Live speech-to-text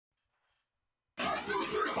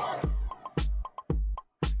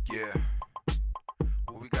Yeah,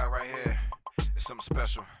 what we got right here is something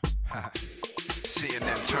special.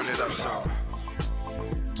 CNN, turn it up some.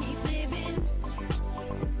 Keep living,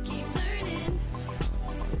 keep learning,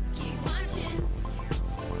 keep watching,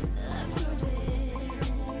 absorbing.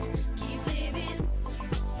 Keep living,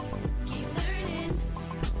 keep learning,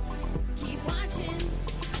 keep watching,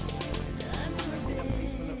 absorbing. In a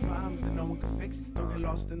place full of problems that no one can fix. Don't get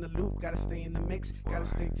lost in the loop, gotta stay in the mix. Gotta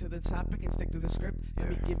stick to the topic and stick to the script. Let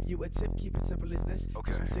me give you a tip, keep it simple as this.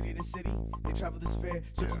 Okay. From city to city, they travel this fair.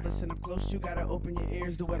 So just listen up close, you gotta open your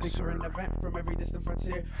ears. Do every current event from every distant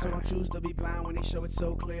frontier. So don't choose to be blind when they show it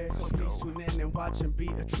so clear. So please tune in and watch and be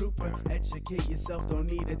a trooper. Educate yourself, don't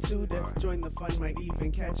need a tutor. Join the fun, might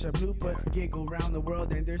even catch a blooper. Giggle round the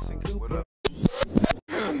world, Anderson Cooper.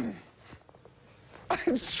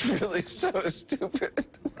 It's really so stupid.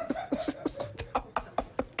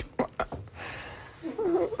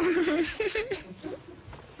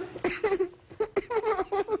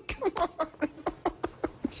 Come on.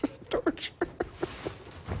 It's torture.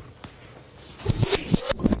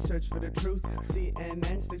 Search for the truth.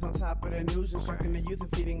 CNN stays on top of the news, instructing the youth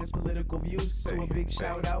and feeding us political views. So a big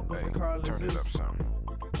shout out goes to Carl Turn it up Zeus. some.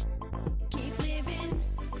 Keep living,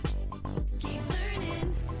 keep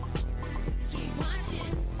learning, keep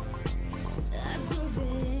watching,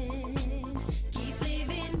 absorbing. Keep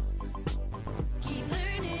living, keep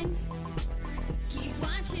learning, keep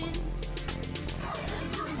watching,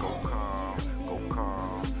 absorbing. Go Carl, go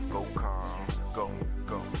Carl, go Carl,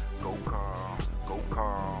 go Carl, go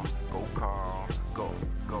Carl, go Carl,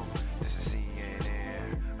 go. This is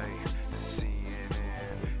CNN, hey, this is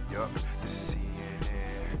CNN, yup, this is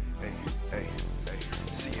CNN, hey,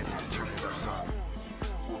 CNN, turn it up some.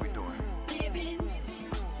 What we doing? Living,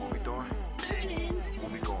 What we doing? learning,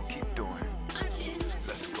 What we gonna keep doing? watching,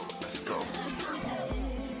 Let's go.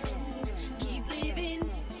 keep living,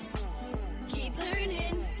 keep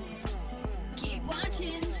learning, keep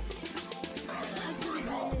watching,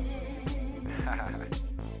 absorbing.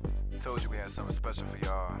 Told you we had something special for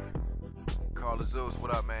y'all. Carl Zeus,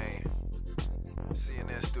 what up, man?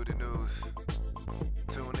 CNN Studio News.